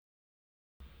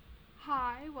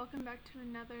Hi, welcome back to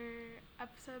another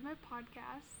episode of my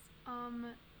podcast.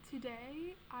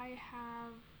 Today I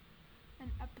have an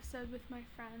episode with my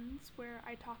friends where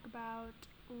I talk about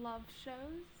love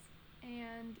shows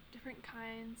and different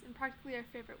kinds and practically our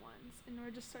favorite ones, and we're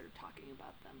just sort of talking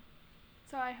about them.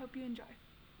 So I hope you enjoy.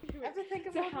 I have to think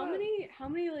So about how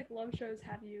many like love shows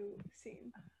have you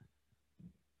seen?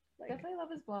 Like Definitely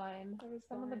Love is Blind. Love is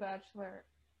Some of The Blind. Bachelor.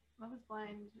 Love is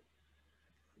Blind,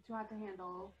 Too Hot to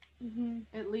Handle, Mm-hmm.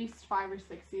 at least 5 or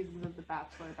 6 seasons of The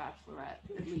Bachelor, Bachelorette,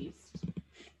 at least.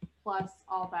 Plus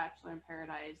all Bachelor in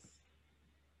Paradise.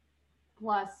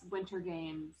 Plus Winter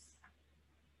Games.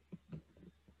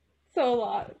 So a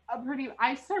lot.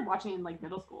 I started watching in like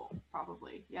middle school,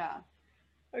 probably. Yeah.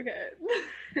 Okay.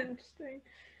 Interesting.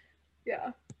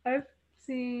 Yeah. I've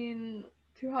seen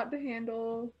Too Hot to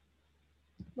Handle,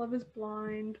 Love is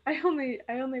Blind. I only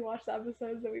watched the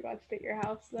episodes that we watched at your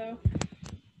house though.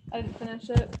 I didn't finish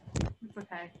it. It's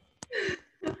okay.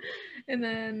 And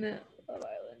then Love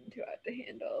Island, Too Hot to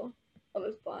Handle, Love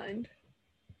is Blind.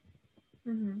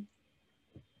 Mm-hmm.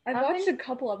 I've I watched think- a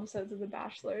couple episodes of The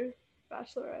Bachelor,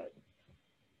 Bachelorette.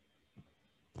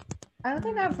 I don't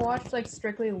think I've watched like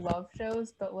strictly love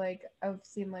shows, but like I've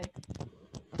seen like what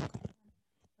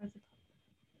is it called?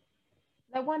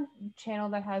 That one channel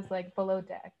that has like Below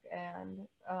Deck and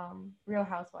Real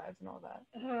Housewives and all that.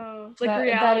 Oh, that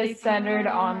reality is centered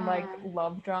TV. on like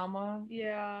love drama.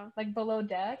 Yeah. Like Below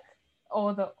Deck.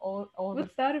 All the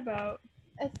What's that about?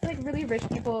 It's like really rich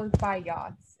people buy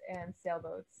yachts and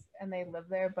sailboats and they live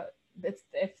there, but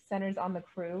it centers on the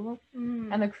crew, Mm.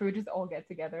 and the crew just all get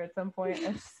together at some point.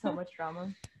 It's so much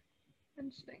drama.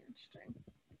 Interesting.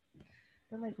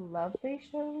 They're like love-based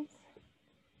shows.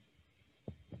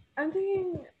 I'm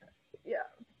thinking, yeah,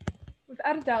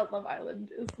 without a doubt, Love Island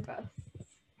is the best.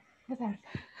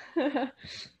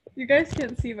 You guys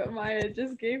can't see, but Maya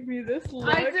just gave me this look.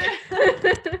 I did.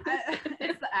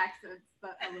 It's the accents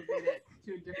that elevate it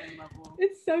to a different level.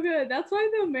 It's so good. That's why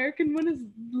the American one is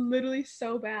literally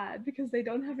so bad, because they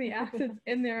don't have any accents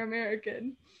and they're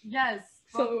American. Yes.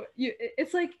 So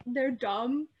it's like they're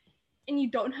dumb, and you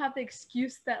don't have the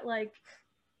excuse that like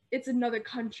it's another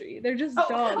country. They're just dumb.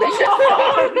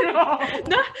 Oh, no. Not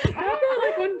that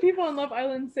like when people on Love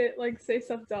Island say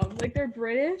stuff dumb. Like they're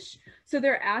British, so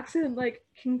their accent like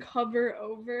can cover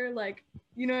over like,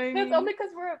 you know what I mean? That's only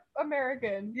because we're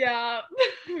American. Yeah.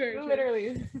 Very true.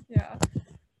 Literally. Yeah.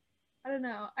 I don't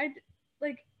know.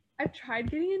 I've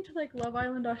tried getting into like Love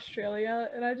Island Australia,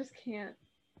 and I just can't.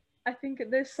 I think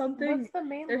there's something What's the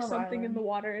main there's Love something in Island? the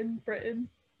water in Britain.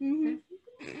 Mhm.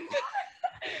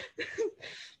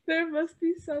 There must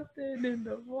be something in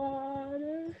the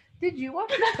water. Did you watch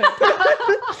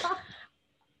that?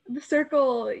 The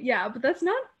Circle, yeah, but that's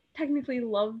not technically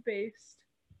love based.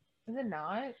 Is it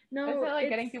not? No, Isn't it like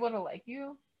getting it's- people to like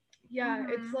you? Yeah, Mhm.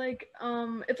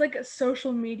 it's like a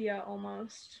social media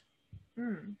almost.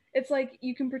 Mm. It's like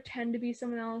you can pretend to be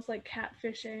someone else, like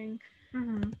catfishing,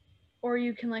 Mm-hmm. or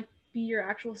you can like be your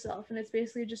actual self, and it's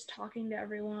basically just talking to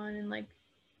everyone, and like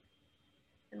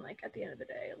at the end of the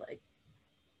day, like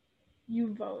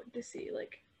you vote to see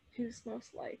like who's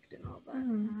most liked and all that.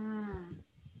 Mm-hmm. Mm.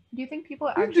 Do you think people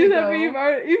You actually do that, go?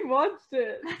 but you've watched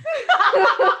it.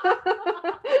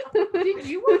 Did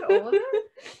you watch all of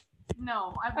it?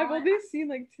 No, I've only seen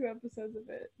like 2 episodes of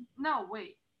it. No,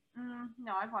 wait.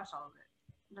 No, I've watched all of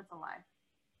it. That's a lie.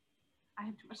 I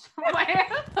have too much time on my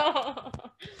hands.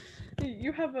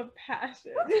 You have a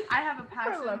passion. I have a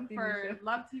passion love TV for shows.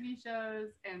 love TV shows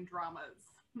and dramas.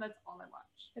 That's all I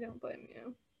watch. I don't blame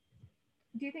you.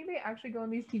 Do you think they actually go on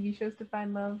these TV shows to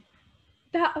find love?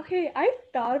 I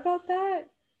thought about that.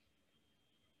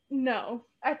 No,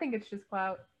 I think it's just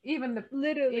clout. Even the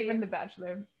literally.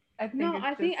 Bachelor. I think No, it's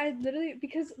I think just- I literally,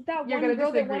 because that You're one gonna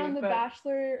girl that went disagree, on The but-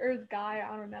 Bachelor, or the guy,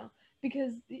 I don't know,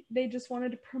 because they just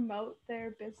wanted to promote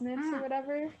their business or Mm.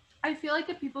 whatever. I feel like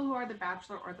the people who are the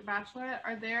Bachelor or the Bachelorette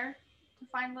are there to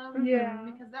find love. Yeah.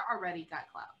 Because they're already got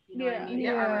clout. You know what Yeah. I mean?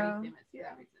 They're Yeah. already famous for Yeah.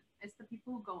 that reason. It's the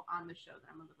people who go on the show that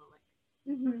I'm a little like,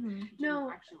 Mm-hmm. Mhm. No.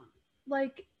 actually want to.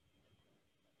 Like,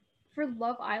 for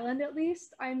Love Island at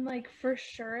least, I'm like for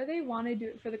sure they want to do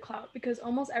it for the clout, because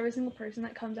almost every single person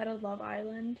that comes out of Love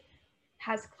Island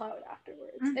has clout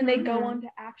afterwards, and they go Mhm. on to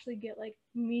actually get like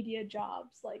media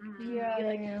jobs. Like, Mhm. Yeah,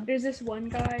 like yeah. there's this one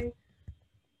guy,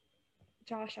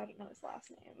 Josh, I don't know his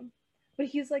last name, but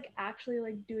he's like actually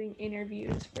like doing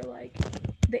interviews for like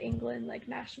the England like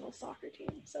national soccer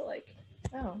team. So like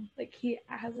Oh. he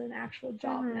has an actual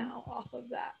job Mhm. now off of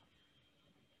that.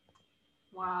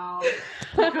 Wow.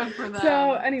 Good for them.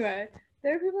 So anyway,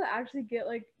 there are people that actually get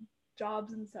like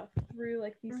jobs and stuff through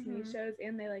like these TV Mhm. shows,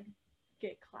 and they like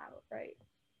get clout, right?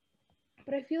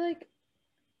 But I feel like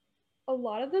a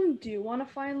lot of them do want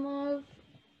to find love,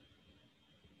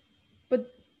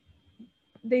 but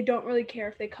they don't really care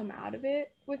if they come out of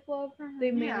it with love. They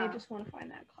mainly Yeah. just want to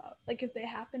find that clout. Like if they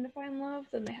happen to find love,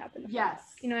 then they happen to find Yes.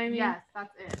 love. You know what I mean? Yes,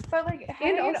 that's it. But like, And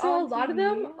having it also on a lot of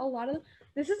them, TV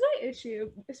this is my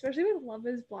issue, especially with Love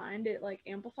is Blind, it like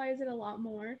amplifies it a lot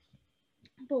more.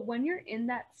 But when you're in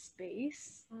that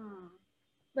space,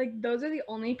 like those are the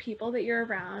only people that you're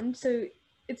around, so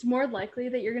it's more likely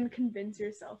that you're going to convince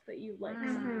yourself that you like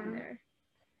someone there.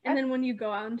 And then when you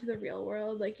go out into the real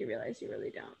world, like you realize you really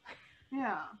don't.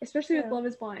 Yeah. Especially with Love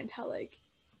is Blind, how like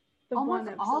the almost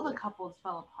one all episode- the couples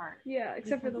fell apart. Yeah,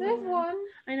 except for the There's one. one.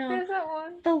 I know. There's that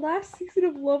one. The last season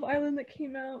of Love Island that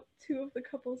came out, 2 of the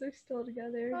couples are still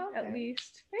together, at Okay.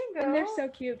 least. There you go. And they're so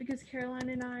cute because Caroline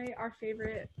and I, our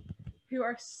favorite, who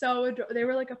are so adorable, they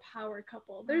were like a power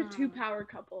couple. They're 2 power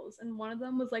couples, and one of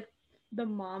them was like the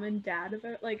mom and dad of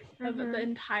it, like of the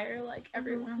entire like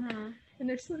everyone, and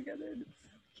they're still together. And it's so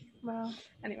cute. Wow.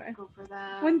 Anyway, Go for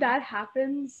that. when that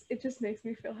happens, it just makes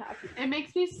me feel happy. It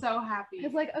makes me so happy.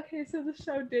 It's like, okay, so the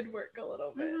show did work a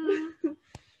little bit. And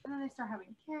then they start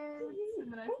having kids,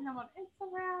 and then I see them on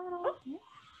Instagram.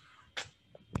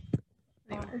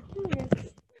 Anyway.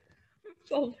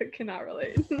 Shoulder cannot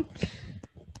relate.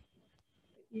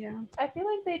 Yeah. I feel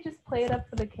like they just play it up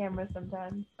for the camera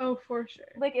sometimes. Oh, for sure.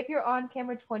 Like if you're on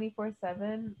camera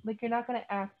 24/7, like you're not gonna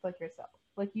act like yourself.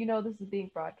 Like you know this is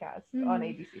being broadcast on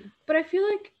ABC. But I feel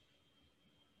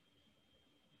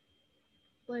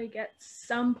like at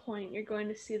some point you're going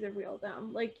to see the real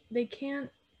them. Like they can't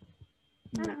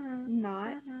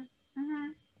not,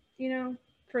 you know,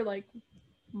 for like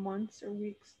months or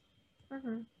weeks.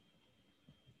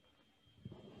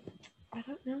 I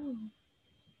don't know.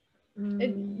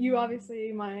 You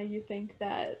obviously, Maya, you think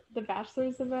that The Bachelor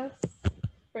is the best,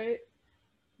 right?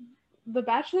 The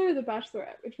Bachelor or The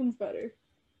Bachelorette? Which one's better?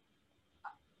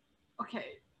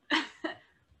 Okay.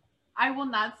 I will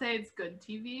not say it's good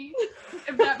TV,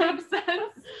 if that makes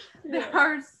sense. There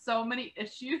are so many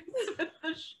issues with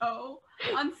the show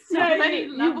on so many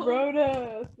levels. You wrote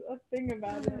a thing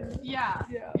about it. Yeah.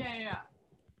 Yeah.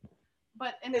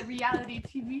 But in a reality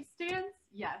TV stance,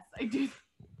 yes, I do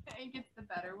think it's the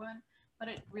better one. But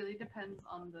it really depends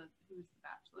on who's the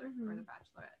Bachelor or the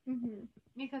Bachelorette.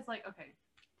 Because, like, okay,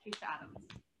 Tayshia Adams.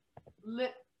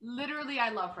 Literally, I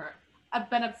love her. I've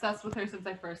been obsessed with her since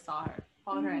I first saw her.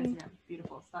 Followed her on Instagram.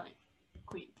 Beautiful, stunning,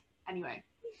 queen. Anyway,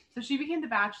 so she became the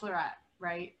Bachelorette,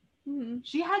 right?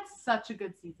 She had such a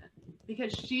good season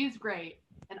because she's great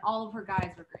and all of her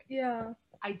guys were great. Yeah.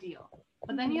 Ideal.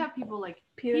 But then you have people like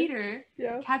Peter.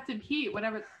 Captain Pete,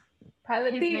 whatever.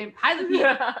 Pilot his Pete. name. Pilot Pete.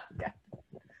 Yeah.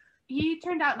 He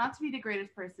turned out not to be the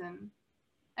greatest person.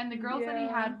 And the girls that he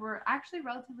Yeah. had were actually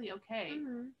relatively okay.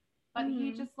 But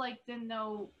he just like didn't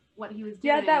know what he was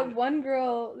doing. Yeah, that one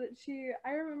girl that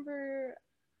I remember,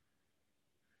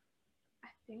 I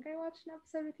think I watched an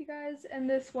episode with you guys, and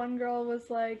this one girl was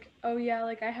like, oh yeah,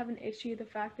 like I have an issue, the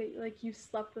fact that like you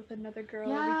slept with another girl.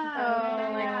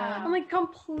 Yeah. I'm like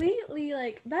completely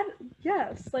like that,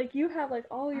 yes, like you have like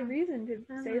all your reason to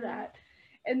say that.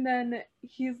 And then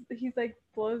he's like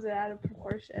blows it out of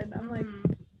proportion. I'm like,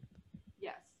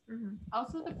 yes.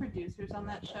 Also, the producers on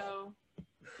that show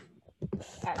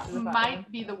After the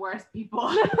might be the worst people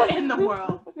in the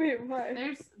world. wait, what?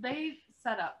 They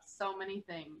set up so many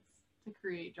things to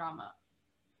create drama,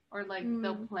 or like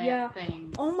they'll plant yeah.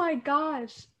 things. Oh my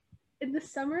gosh. In the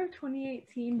summer of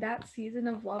 2018, that season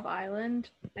of Love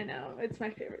Island, I know, it's my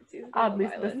favorite season of Oddly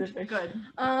Love Island. specific. Good.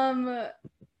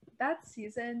 That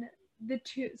season,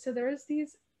 there was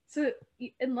these, so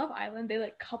in Love Island, they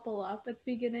like couple up at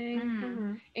the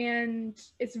beginning, and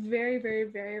it's very, very,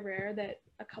 very rare that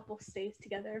a couple stays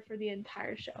together for the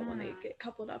entire show when they get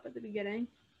coupled up at the beginning.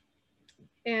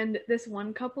 And this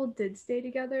one couple did stay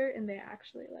together, and they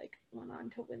actually like went on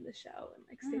to win the show and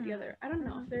like stay together. I don't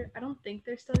know if I don't think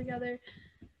they're still together,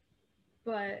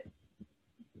 but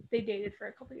they dated for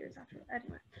a couple years after that.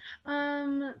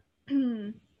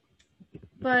 Anyway,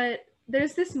 but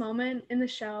there's this moment in the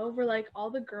show where like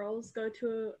all the girls go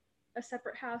to a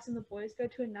separate house and the boys go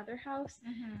to another house,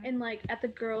 and like at the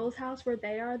girls' house where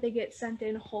they are, they get sent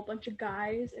in a whole bunch of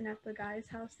guys, and at the guys'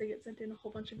 house they get sent in a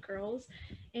whole bunch of girls,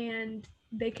 and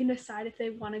they can decide if they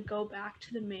want to go back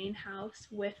to the main house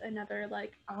with another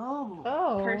like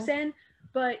person,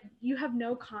 but you have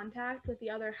no contact with the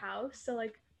other house, so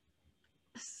like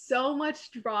so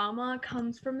much drama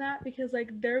comes from that, because like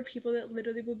there are people that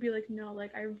literally will be like, no,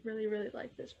 like I really, really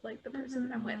like this, like the person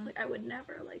that I'm with, like I would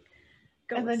never like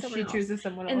go And with then someone she else. chooses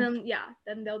someone else. And then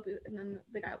then they'll be, and then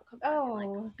the guy will come back and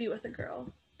like be with a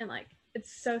girl, and like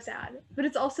It's so sad, but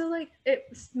it's also like it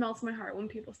melts my heart when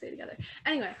people stay together.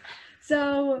 Anyway,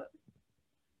 so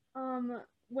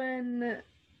when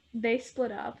they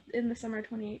split up in the summer of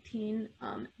 2018,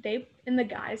 they in the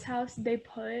guy's house they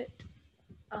put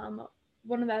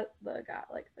one of the guy,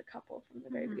 like the couple from the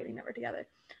very beginning that were together.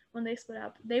 When they split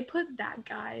up, they put that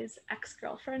guy's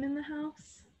ex-girlfriend in the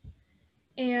house,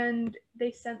 and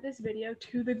they sent this video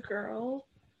to the girl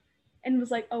and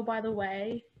was like, oh, by the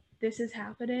way, this is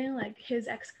happening, like his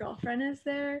ex-girlfriend is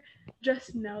there,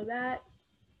 just know that.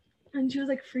 And she was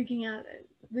like freaking out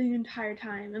the entire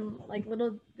time, and like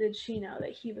little did she know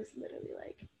that he was literally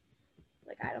like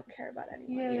I don't care about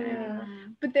anyone. You know what I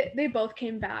mean? But they both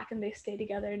came back and they stayed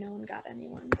together. No one got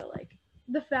anyone. But like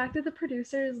the fact that the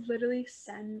producers literally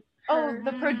sent her,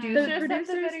 the producers sent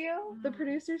the video? The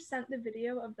producers sent the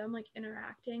video of them like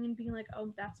interacting and being like,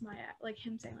 oh, that's my ex, like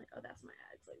him saying like, oh, that's my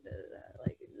ex, like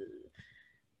like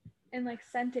and like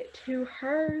sent it to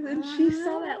her, and she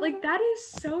saw that. Like that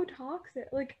is so toxic.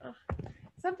 Like ugh.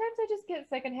 Sometimes I just get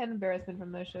secondhand embarrassment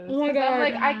from those shows. Oh my God, I'm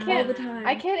like, all the time.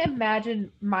 I can't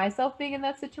imagine myself being in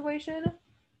that situation,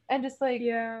 and just like,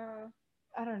 I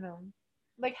don't know,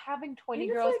 like having 20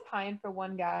 girls like, pine for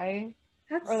one guy,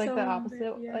 or like so the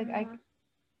opposite. Like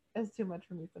it's too much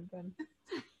for me sometimes.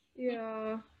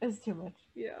 It's too much.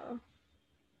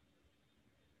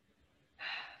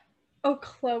 Oh,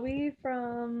 Chloe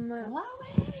from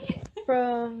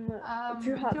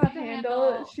Too Hot to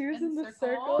Handle. She was in the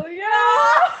circle. Yeah.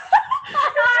 She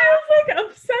was like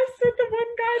obsessed with the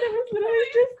one guy that was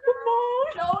literally just the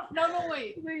mom. No,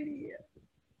 wait. Lady.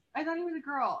 I thought he was a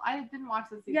girl. I didn't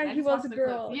watch the season. Yeah, he was a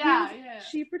girl. Yeah.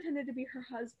 She pretended to be her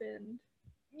husband.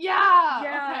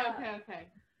 Yeah. Okay.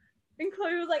 And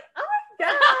Chloe was like, oh my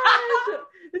gosh!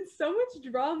 And so much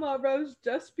drama arose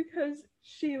just because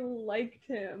she liked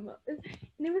him. And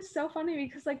it was so funny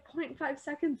because like 0.5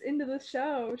 seconds into the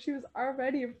show, she was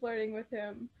already flirting with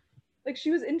him. Like she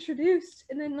was introduced,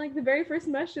 and then like the very first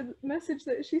message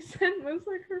that she sent was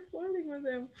like her flirting with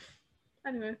him.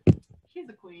 Anyway. She's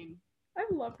a queen. I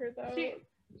love her though. She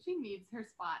needs her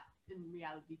spot in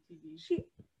reality TV. She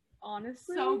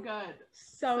honestly so good.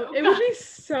 It would be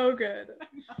so good. I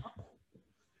know.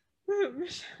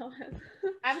 Michelle.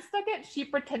 I'm stuck at she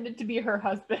pretended to be her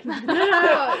husband.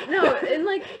 No. In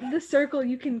like the circle,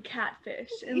 you can catfish,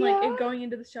 and like going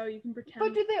into the show, you can pretend.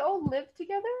 But do they all live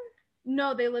together?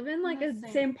 No, they live in like a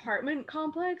same apartment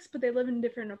complex, but they live in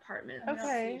different apartments.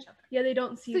 Okay. Yeah, they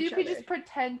don't see each other. So you could just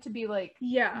pretend to be like.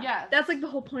 Yeah. That's like the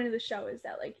whole point of the show, is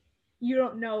that like you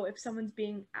don't know if someone's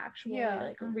being actually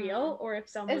like real, or if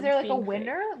someone's is there like being a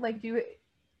winner? fake. Like do you?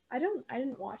 I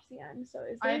didn't watch the end, so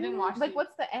is there? I didn't watch. Like,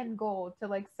 what's the end goal? To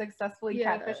like successfully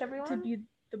catfish everyone? To be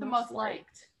the most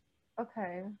liked.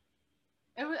 Okay.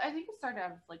 I think it started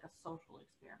as like a social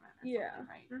experiment or something,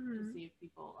 right? Mm-hmm. To see if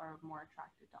people are more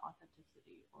attracted to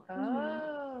authenticity or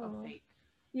fake.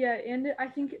 Yeah, and I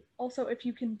think also if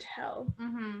you can tell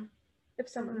if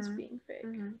someone's being fake,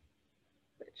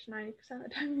 which 90% of the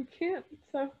time you can't.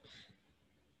 So.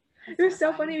 It was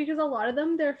so funny because a lot of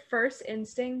them, their first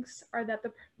instincts are that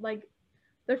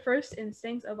their first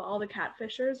instincts of all the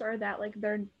catfishers are that like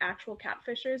they're actual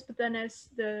catfishers, but then as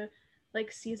the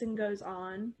like season goes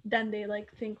on, then they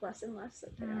like think less and less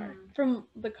that they are. From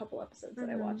the couple episodes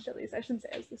that I watched, at least. I shouldn't say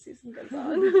as the season goes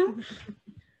on.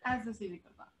 As the season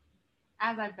goes on.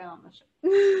 As I've been on the show.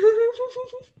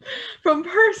 From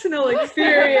personal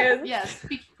experience. Yes,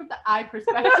 speaking from the eye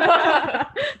perspective.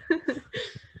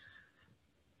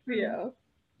 Yeah.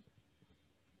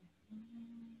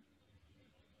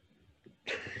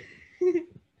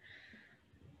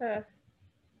 But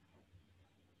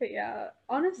yeah,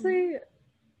 honestly,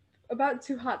 about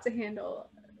Too Hot to Handle.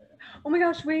 Oh my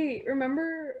gosh, wait,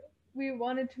 remember we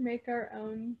wanted to make our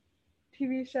own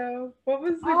TV show? What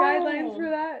was the guidelines for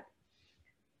that?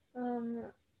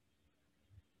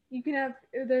 You can have,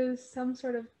 there's some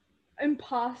sort of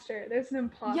imposter. There's an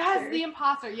imposter. Yes, the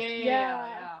imposter.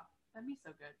 Yeah. That'd be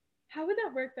so good. How would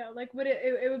that work though? Like, would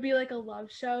it would be like a love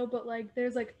show, but like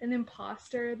there's like an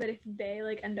imposter that if they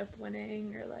like end up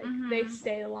winning or like they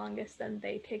stay the longest, then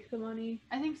they take the money.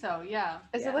 I think so. Yeah.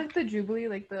 Is it like the Jubilee,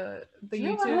 like the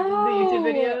YouTube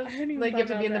videos? Like you have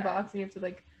to be in the box and you have to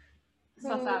like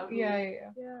suss out. Yeah.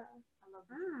 I love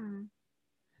that.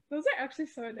 Those are actually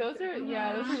so addictive.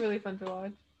 Those are really fun to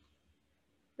watch.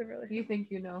 They're really. You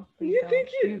think you know? You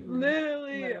think you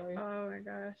literally? Oh my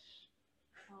gosh.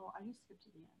 Oh, I just skipped to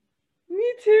the end.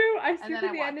 Me too. I skipped to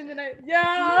the end and then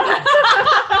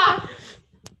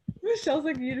Michelle's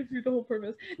like, you defeat the whole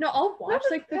purpose. No, I'll watch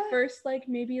like the Yeah. first like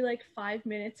maybe like 5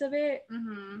 minutes of it,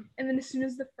 Mm-hmm. and then as soon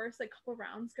as the first like couple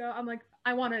rounds go, I'm like,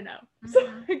 I want to know. So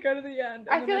Mhm. I go to the end.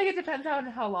 I feel like it depends on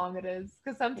how long it is.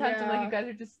 Because sometimes I'm like, Yeah. you guys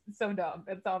are just so dumb.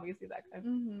 It's obviously that kind.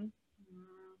 Mm-hmm.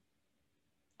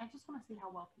 I just want to see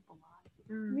how well people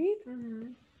lie. Me,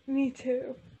 Mm-hmm. me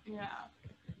too. Yeah.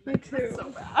 Me That's too. so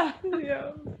bad.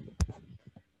 Yeah.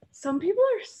 Some people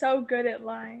are so good at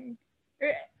lying.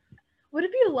 Would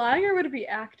it be lying or would it be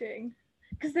acting?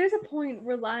 Because there's a point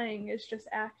where lying is just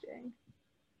acting,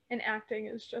 and acting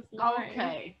is just lying.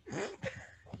 Okay.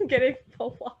 Getting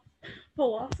philosophical.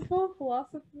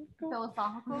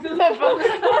 Philosophical.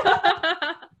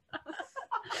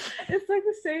 It's like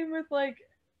the same with like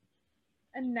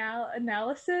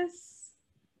analysis,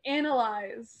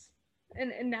 analyze,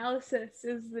 and analysis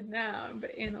is the noun,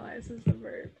 but analyze is the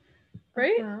verb,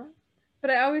 right? Uh-huh. But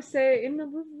I always say And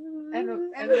Analysis.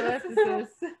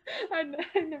 I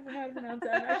never know how to pronounce it.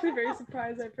 I'm actually very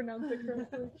surprised I pronounced it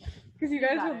correctly because you You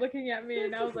guys got were it. looking at me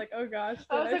and I was like, oh gosh,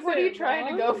 I was did like, what are say you it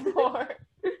trying to go wrong? for?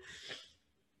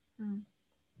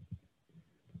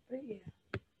 But yeah.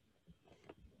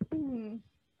 Hmm.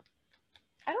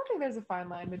 I don't think there's a fine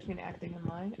line between acting and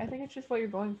lying. I think it's just what you're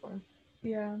going for.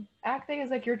 Yeah. Acting is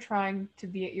like you're lying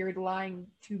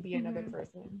to be another Mhm.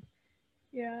 person.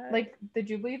 Yeah. Like the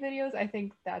Jubilee videos, I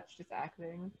think that's just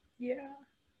acting. yeah.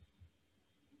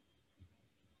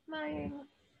 Lying,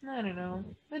 I don't know.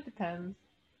 It depends.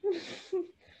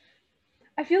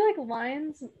 I feel like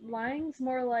lying's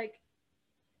more like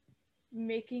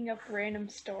making up random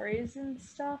stories and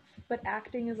stuff, but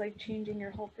acting is like changing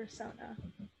your whole persona.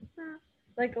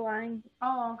 Like lying,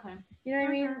 Oh, okay. you know what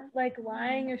I mean? Mhm. Like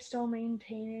lying, you're still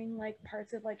maintaining like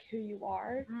parts of like who you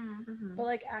are, Mm. but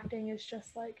like acting is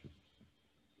just like,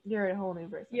 You're a whole new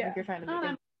person. Yeah. Like you're trying to Oh, make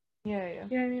that- it. Yeah. you know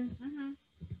what I mean? Mm-hmm.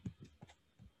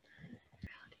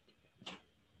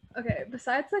 Okay,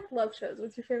 besides like love shows,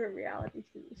 what's your favorite reality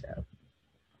TV show?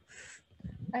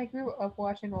 I grew up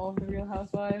watching all of the Real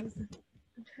Housewives.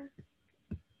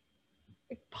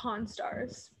 Like Pawn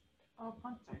Stars. Oh,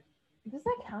 Pawn Stars. Does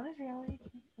that count as reality?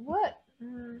 What?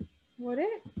 Would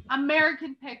it?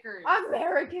 American Pickers.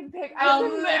 American Pick. I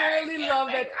literally love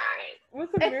it.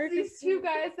 What's It's American? these two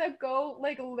guys that go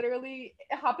like literally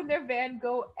hop in their van,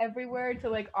 go everywhere to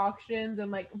like auctions and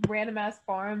like random ass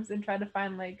farms and try to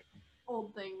find like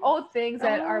Old things. old things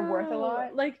that are worth a Oh,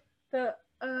 lot. Like the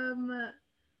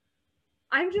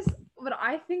I'm just when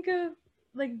I think of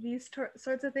like these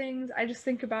sorts of things, I just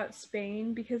think about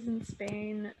Spain because in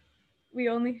Spain we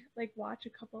only like watch a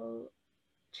couple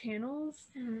channels,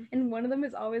 and one of them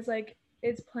is always like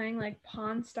it's playing like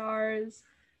Pawn Stars.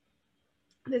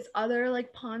 This other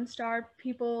like Pawn Star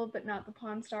people, but not the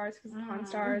Pawn Stars because the Pawn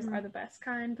Stars are the best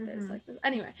kind. But there's like this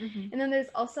anyway, and then there's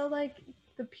also like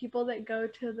the people that go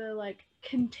to the like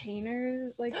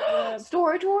containers, like the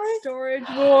Storage Wars? storage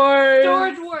wars.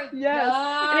 Storage Wars. Yes.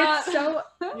 And it's so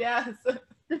Yes.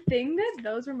 the thing that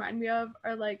those remind me of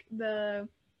are like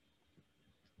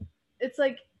it's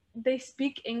like they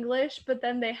speak English, but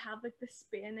then they have like the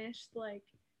Spanish like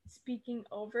speaking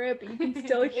over it, but you can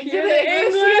still hear the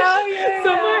English. Yeah.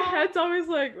 So my head's always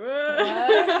like,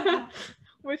 "What?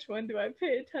 Which one do I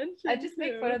pay attention I just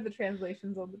make to?" fun of the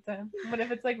translations all the time. But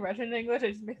if it's like Russian English,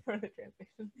 I just make fun of the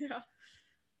translations. Yeah.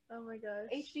 Oh my gosh.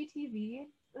 HGTV?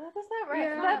 That's not right.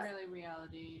 Yeah. Not That's really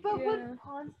reality. but Yeah. what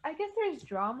Pawn? I guess there's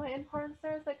drama in Pawn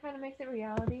Stars that kind of makes it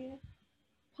reality.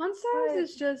 Pawn Stars But-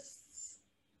 is just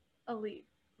elite.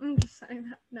 I'm just saying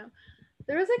that. No.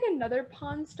 There was like another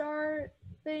Pawn Star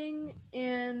thing,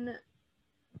 and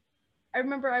I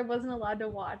remember I wasn't allowed to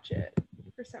watch it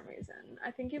for some reason.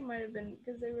 I think it might have been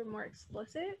because they were more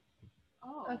explicit.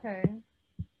 Oh. Okay.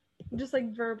 Just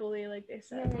like verbally, like they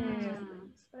said. Yeah.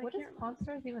 things, but I What is can't Pawn remember.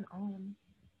 Stars even on?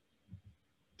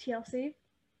 TLC?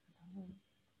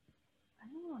 I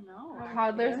don't know.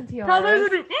 Toddlers and TLC.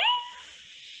 Toddlers and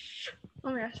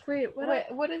Oh my gosh, wait,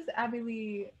 What is Abby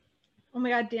Lee? Oh my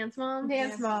god, Dance Moms? Dance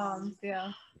Dance Moms. Moms.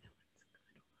 Yeah.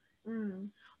 Oh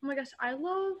my gosh, I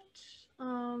loved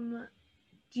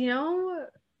do you know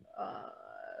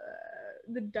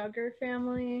the Duggar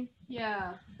family?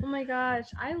 Yeah. Oh my gosh,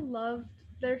 I loved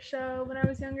their show when I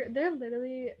was younger. They're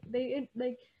literally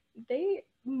they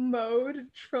mowed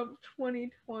Trump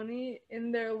 2020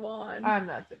 in their lawn. I'm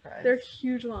not surprised. Their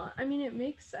huge lawn. I mean, it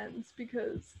makes sense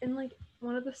because in like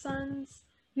one of the sons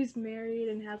who's married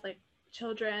and has like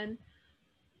children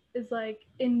is like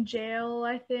in jail,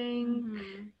 I think,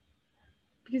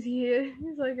 because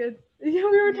he's like a we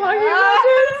were talking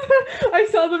about this. I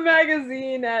saw the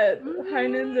magazine at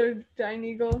Heinen's or Giant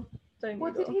Eagle.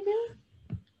 What did he do?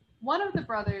 One of the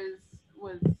brothers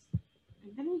was.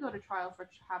 Didn't he go to trial for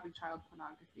having child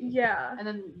pornography. Yeah. And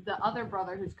then the other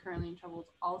brother who's currently in trouble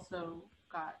also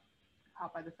got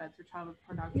caught by the feds for child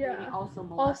pornography. Yeah. And he also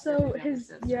molested Also, his younger his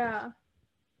sister.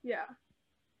 yeah.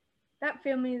 That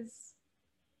family's.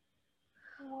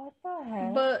 What the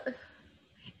heck? But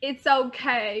it's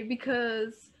okay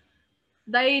because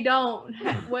they don't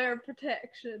wear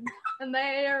protection, and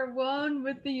they are one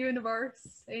with the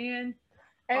universe and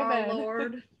Amen. our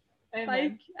Lord.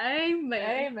 Amen.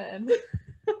 Amen. Amen.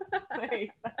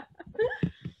 Wait.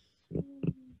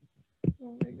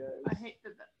 Oh my gosh. I hate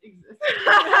that exists.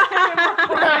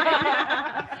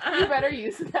 You better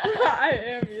use that. I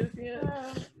am using it.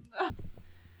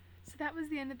 So that was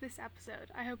the end of this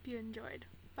episode. I hope you enjoyed.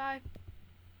 Bye.